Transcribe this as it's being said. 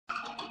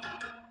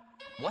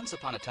Once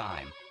upon a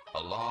time,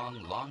 a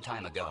long, long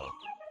time ago,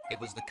 it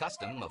was the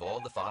custom of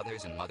all the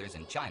fathers and mothers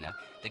in China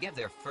to give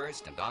their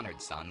first and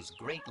honored sons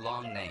great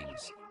long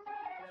names.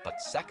 But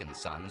second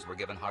sons were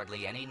given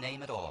hardly any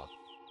name at all.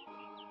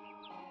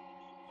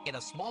 In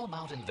a small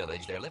mountain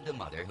village there lived a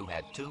mother who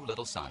had two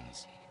little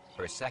sons.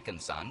 Her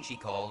second son she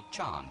called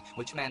Chang,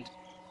 which meant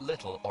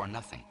little or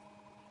nothing.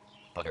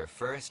 But her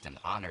first and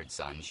honored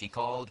son she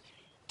called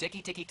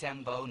TIKKI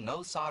TEMBO no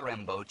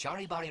Sarembo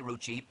Charibari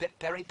Ruchi Pip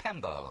Peri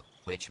Pembo,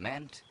 which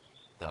meant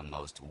the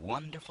most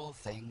wonderful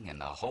thing in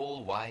the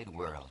whole wide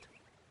world.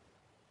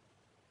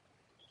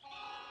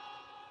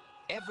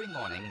 Every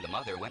morning the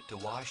mother went to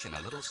wash in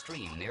a little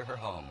stream near her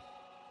home.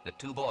 The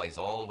two boys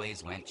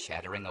always went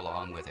chattering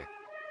along with her.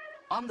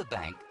 On the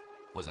bank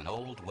was an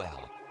old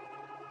well.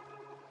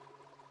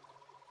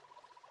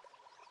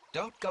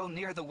 "Don't go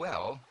near the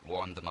well,"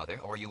 warned the mother,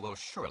 "or you will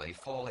surely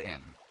fall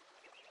in."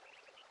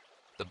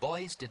 The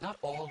boys did not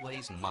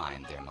always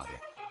mind their mother,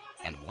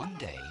 and one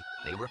day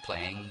they were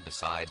playing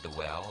beside the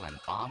well and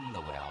on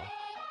the well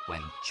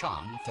when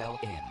Chang fell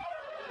in.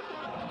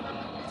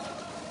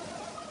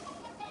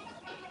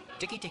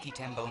 TIKKI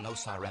Tembo no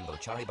Sarembo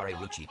Charibari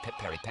Ruchi Pip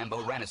Peri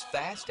Pembo ran as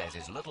fast as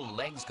his little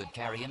legs could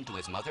carry him to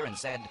his mother and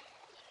said,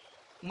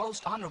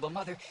 "Most honorable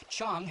mother,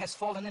 Chang has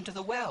fallen into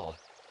the well."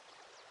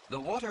 "The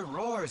water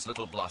roars,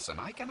 little blossom.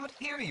 I cannot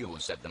hear you,"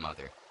 said the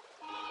mother.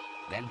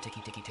 Then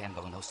TIKKI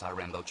Tembo no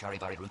Sarembo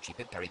Charibari Ruchi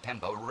Pip Peri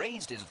Pembo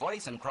raised his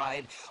voice and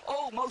cried,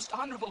 "Oh, most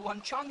honorable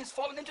one, Chang has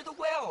fallen into the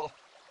well."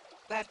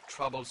 "That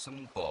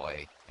troublesome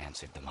boy,"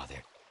 answered the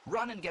mother.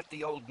 "Run and get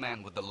the old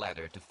man with the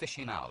ladder to fish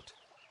him out."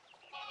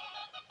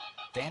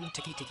 Then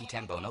TIKKI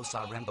Tembo no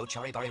Sarembo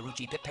Charibari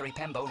Ruchi Pip Peri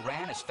Pembo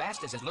ran as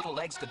fast as his little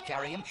legs could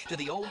carry him to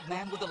the old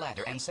man with the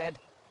ladder and said,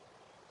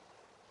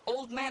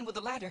 "Old man with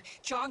the ladder,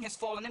 Chang has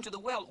fallen into the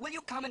well. Will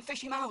you come and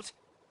fish him out?"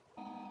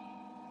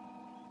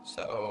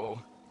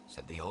 "So,"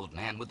 said the old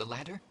man with the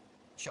ladder,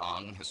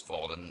 "Chang has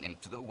fallen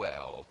into the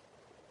well."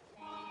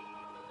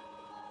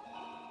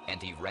 And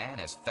he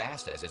ran as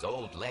fast as his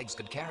old legs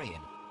could carry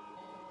him.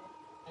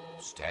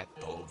 Step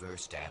over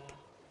step,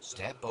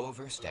 step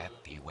over step,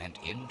 he went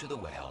into the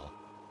well,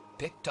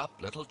 picked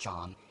up little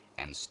Chang,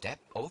 and step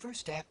over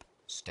step,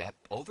 step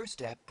over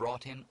step,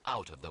 brought him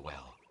out of the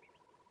well.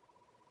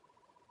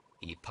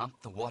 He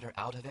pumped the water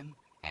out of him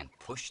and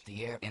pushed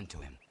the air into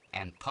him,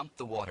 and pumped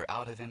the water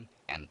out of him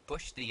and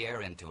pushed the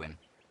air into him.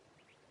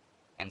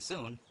 And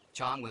soon,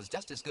 Chang was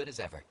just as good as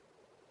ever.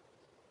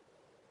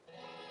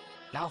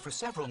 Now for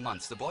several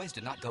months the boys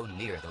did not go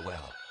near the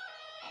well.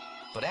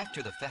 But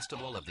after the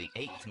festival of the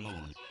 8th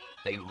moon,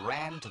 they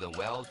ran to the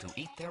well to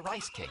eat their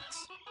rice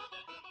cakes.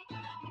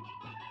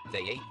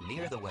 They ate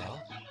near the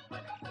well,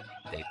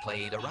 they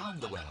played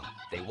around the well,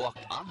 they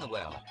walked on the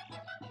well,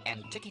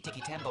 and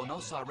TIKKI Tembo no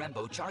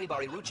Sarembo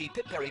Charibari Ruchi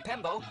Pip Peri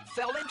Pembo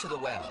fell into the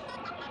well.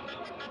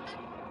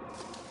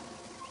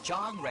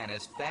 Chang ran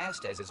as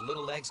fast as his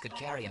little legs could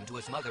carry him to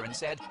his mother and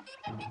said,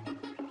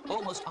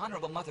 "Oh, most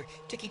honorable mother,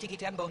 TIKKI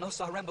Tembo no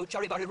Sarembo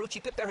Charibari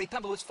Ruchi Pip Peri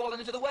Pembo has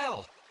fallen into the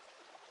well."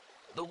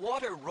 "The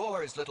water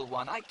roars, little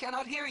one. I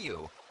cannot hear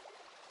you."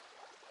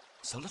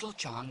 So little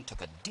Chang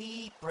took a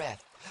deep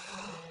breath.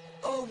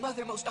 "Oh,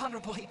 mother, most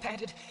honorable," he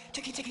panted,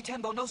 TIKKI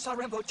Tembo no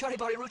Sarembo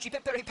Charibari Ruchi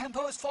Pip Peri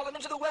Pembo has fallen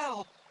into the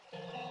well."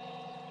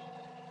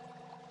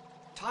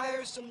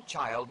 "Tiresome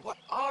child, what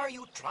are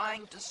you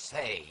trying to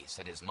say?"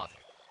 said his mother.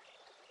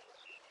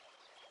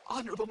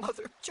 "Honorable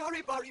mother,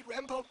 Charibari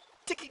Rambo,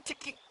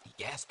 TIKKI, he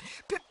gasped,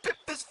 Pip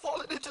has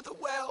fallen into the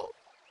well."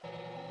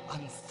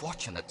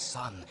 "Unfortunate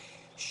son,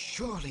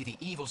 surely the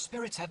evil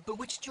spirits have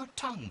bewitched your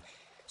tongue.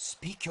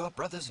 Speak your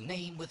brother's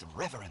name with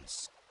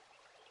reverence."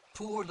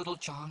 Poor little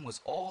Chang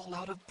was all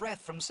out of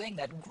breath from saying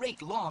that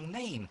great long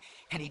name,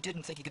 and he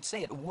didn't think he could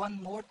say it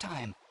one more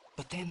time.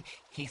 But then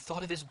he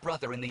thought of his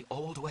brother in the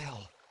old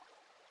well.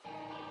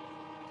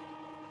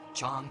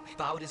 Chang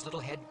bowed his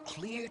little head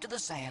clear to the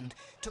sand,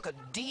 took a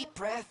deep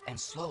breath, and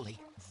slowly,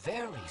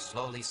 very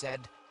slowly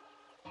said,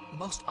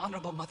 "Most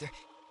honorable mother,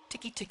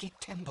 TIKKI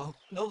Tembo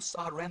no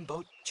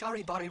Sarembo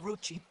Charibari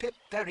Ruchi Pip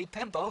Peri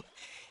Pembo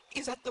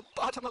is at the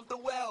bottom of the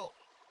well."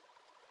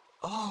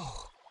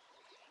 "Oh,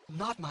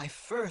 not my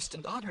first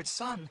and honored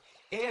son,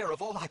 heir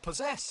of all I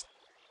possess.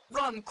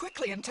 Run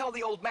quickly and tell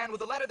the old man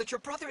with the ladder that your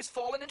brother has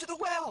fallen into the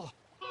well."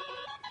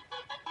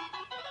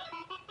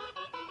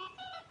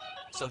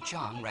 So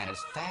Chang ran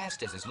as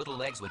fast as his little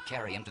legs would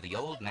carry him to the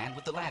old man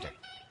with the ladder.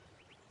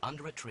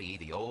 Under a tree,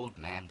 the old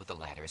man with the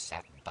ladder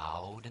sat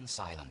bowed and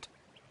silent.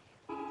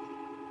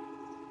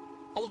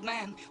 Old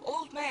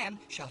man,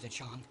 shouted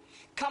Chang.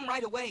 "Come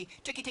right away.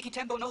 TIKKI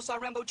Tembo no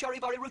Sarembo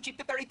Charibari Ruchi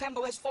Pip Peri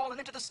Pembo has fallen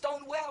into the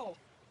stone well."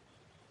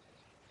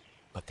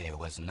 But there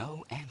was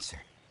no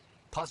answer.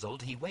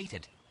 Puzzled, he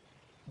waited.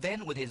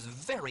 Then, with his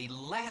very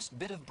last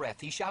bit of breath,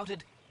 he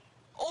shouted,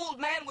 "Old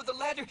man with the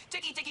ladder,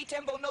 TIKKI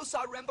Tembo no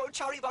Sarembo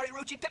Charibari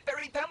Ruchi Pip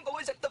Peri Pembo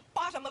is at the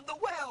bottom of the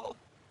well."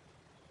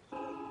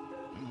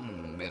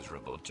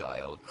 Miserable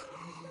child,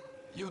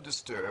 you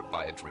disturb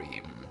my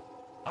dream.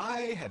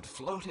 I had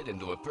floated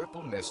into a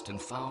purple mist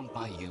and found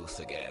my youth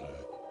again.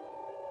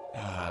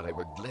 while they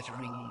were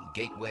glittering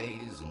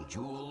gateways and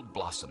jeweled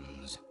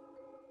blossoms.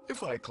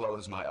 If I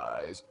close my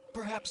eyes,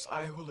 perhaps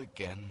I will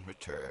again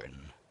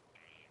return.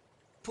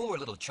 Poor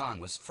little Chong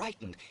was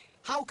frightened.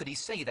 How could he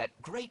say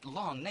that great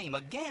long name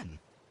again?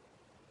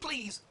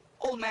 Please,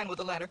 old man with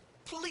the ladder,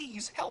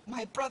 please help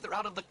my brother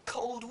out of the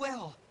cold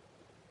well.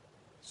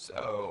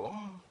 So,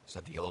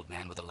 said the old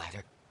man with the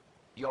ladder,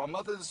 your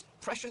mother's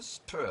precious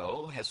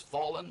pearl has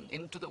fallen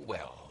into the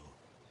well.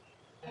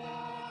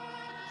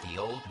 The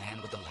old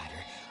man with the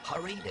ladder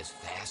hurried as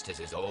fast as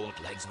his old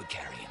legs would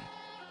carry him.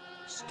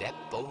 Step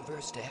over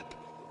step,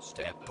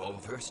 step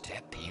over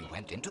step, he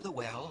went into the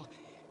well,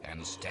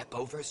 and step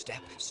over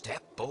step,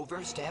 step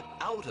over step,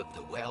 out of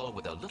the well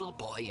with a little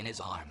boy in his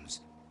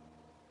arms.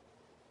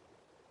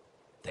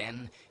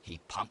 Then he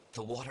pumped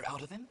the water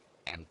out of him,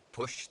 and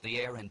pushed the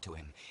air into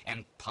him,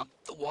 and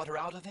pumped the water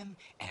out of him,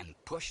 and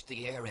pushed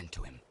the air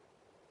into him.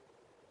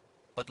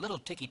 But little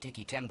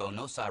TIKKI TEMBO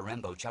no Sa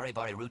Rembo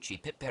Charivari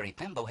Ruchi Pip Peri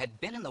Pembo had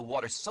been in the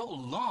water so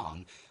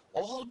long,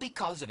 all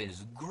because of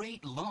his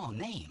great long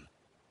name,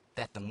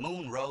 that the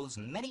moon rose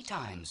many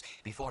times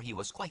before he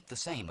was quite the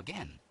same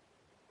again.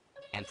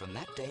 And from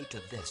that day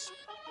to this,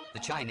 the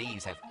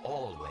Chinese have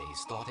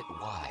always thought it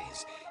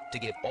wise to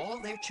give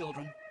all their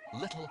children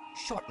little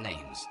short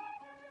names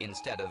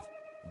instead of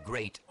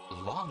great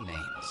long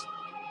names.